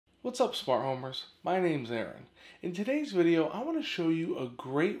What's up, smart homers? My name's Aaron. In today's video, I want to show you a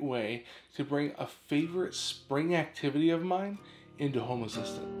great way to bring a favorite spring activity of mine into Home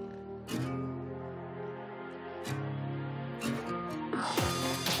Assistant.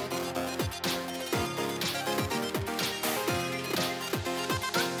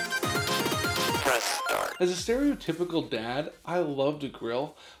 As a stereotypical dad, I love to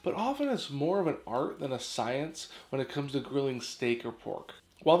grill, but often it's more of an art than a science when it comes to grilling steak or pork.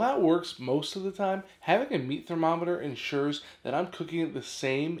 While that works most of the time, having a meat thermometer ensures that I'm cooking it the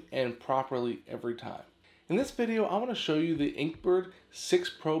same and properly every time. In this video, I want to show you the Inkbird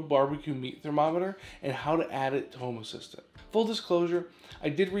 6Pro Barbecue Meat Thermometer and how to add it to Home Assistant. Full disclosure, I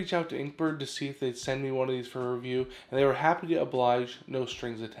did reach out to Inkbird to see if they'd send me one of these for review, and they were happy to oblige, no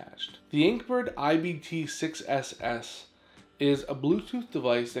strings attached. The Inkbird IBT-6XS is a Bluetooth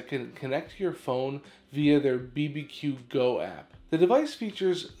device that can connect to your phone via their BBQ Go app. The device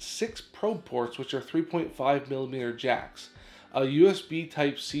features 6 probe ports, which are 3.5mm jacks, a USB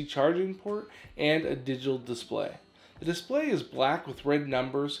Type-C charging port, and a digital display. The display is black with red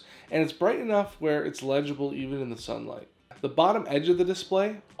numbers, and it's bright enough where it's legible even in the sunlight. The bottom edge of the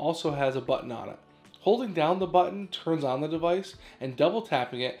display also has a button on it. Holding down the button turns on the device, and double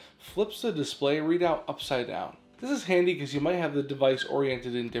tapping it flips the display readout upside down. This is handy because you might have the device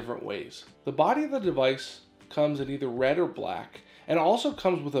oriented in different ways. The body of the device comes in either red or black, and also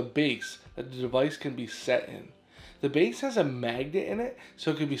comes with a base that the device can be set in. The base has a magnet in it,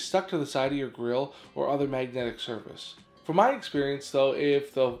 so it can be stuck to the side of your grill or other magnetic surface. From my experience though,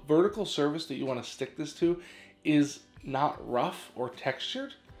 if the vertical surface that you want to stick this to is not rough or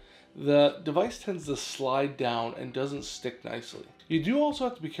textured, the device tends to slide down and doesn't stick nicely. You do also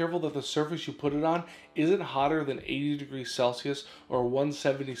have to be careful that the surface you put it on isn't hotter than 80 degrees Celsius or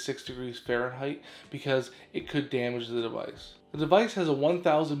 176 degrees Fahrenheit, because it could damage the device. The device has a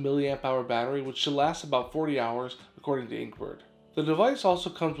 1000 milliamp hour battery, which should last about 40 hours according to Inkbird. The device also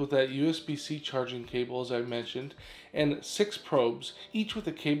comes with that USB-C charging cable, as I mentioned, and 6 probes, each with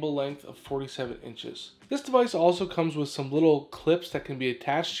a cable length of 47 inches. This device also comes with some little clips that can be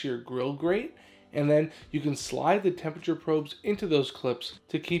attached to your grill grate, and then you can slide the temperature probes into those clips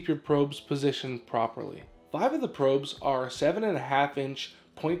to keep your probes positioned properly. 5 of the probes are 7.5-inch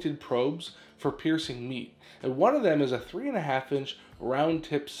pointed probes for piercing meat, and one of them is a 3.5-inch round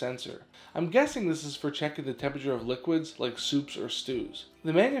tip sensor. I'm guessing this is for checking the temperature of liquids like soups or stews.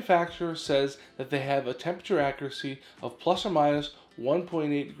 The manufacturer says that they have a temperature accuracy of plus or minus 1.8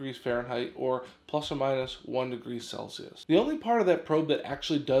 degrees Fahrenheit or plus or minus 1 degree Celsius. The only part of that probe that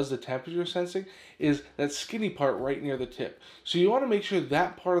actually does the temperature sensing is that skinny part right near the tip. So you want to make sure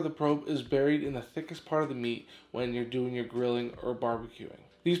that part of the probe is buried in the thickest part of the meat when you're doing your grilling or barbecuing.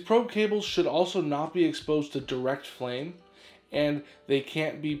 These probe cables should also not be exposed to direct flame, and they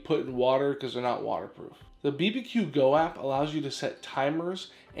can't be put in water because they're not waterproof. The BBQ Go app allows you to set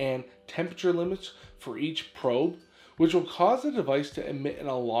timers and temperature limits for each probe, which will cause the device to emit an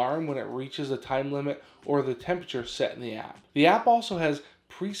alarm when it reaches a time limit or the temperature set in the app. The app also has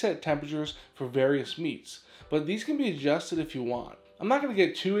preset temperatures for various meats, but these can be adjusted if you want. I'm not going to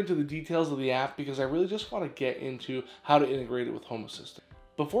get too into the details of the app because I really just want to get into how to integrate it with Home Assistant.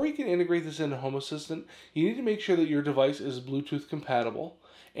 Before you can integrate this into Home Assistant, you need to make sure that your device is Bluetooth compatible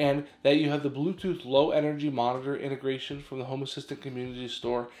and that you have the Bluetooth Low Energy Monitor integration from the Home Assistant Community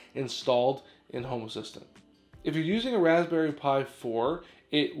Store installed in Home Assistant. If you're using a Raspberry Pi 4,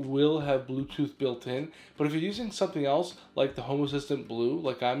 it will have Bluetooth built in, but if you're using something else like the Home Assistant Blue,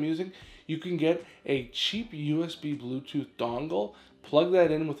 like I'm using, you can get a cheap USB Bluetooth dongle, plug that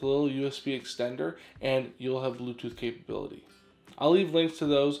in with a little USB extender, and you'll have Bluetooth capability. I'll leave links to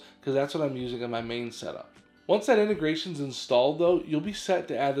those because that's what I'm using on my main setup. Once that integration is installed though, you'll be set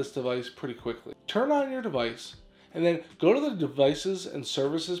to add this device pretty quickly. Turn on your device and then go to the Devices and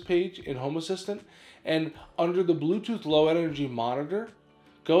Services page in Home Assistant, and under the Bluetooth Low Energy Monitor,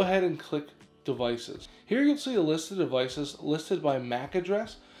 go ahead and click Devices. Here you'll see a list of devices listed by MAC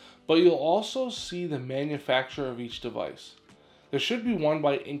address, but you'll also see the manufacturer of each device. There should be one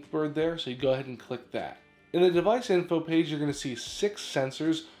by Inkbird there, so you go ahead and click that. In the device info page, you're going to see 6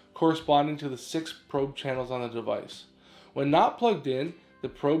 sensors corresponding to the 6 probe channels on the device. When not plugged in, the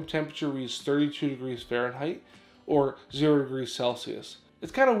probe temperature reads 32 degrees Fahrenheit or 0 degrees Celsius.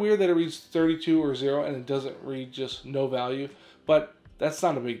 It's kind of weird that it reads 32 or 0 and it doesn't read just no value, but that's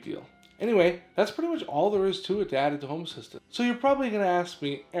not a big deal. Anyway, that's pretty much all there is to it to add it to Home Assistant. So you're probably going to ask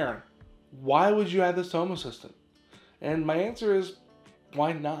me, Aaron, why would you add this to Home Assistant? And my answer is,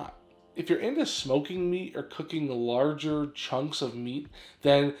 why not? If you're into smoking meat or cooking larger chunks of meat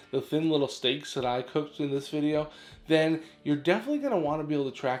than the thin little steaks that I cooked in this video, then you're definitely going to want to be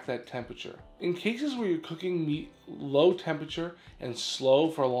able to track that temperature. In cases where you're cooking meat low temperature and slow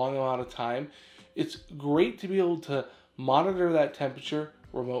for a long amount of time, it's great to be able to monitor that temperature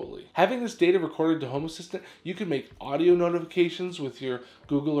remotely. Having this data recorded to Home Assistant, you can make audio notifications with your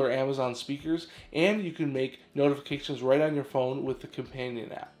Google or Amazon speakers, and you can make notifications right on your phone with the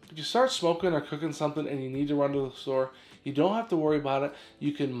companion app. If you start smoking or cooking something and you need to run to the store, you don't have to worry about it.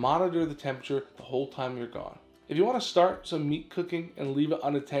 You can monitor the temperature the whole time you're gone. If you want to start some meat cooking and leave it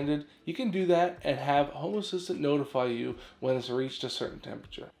unattended, you can do that and have Home Assistant notify you when it's reached a certain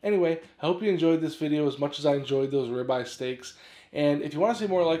temperature. Anyway, I hope you enjoyed this video as much as I enjoyed those ribeye steaks. And if you want to see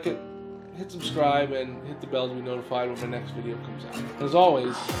more like it, hit subscribe and hit the bell to be notified when my next video comes out. And as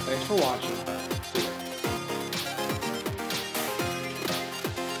always, thanks for watching. See ya.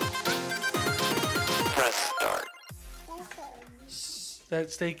 Press start. Is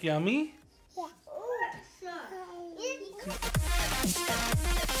that steak yummy?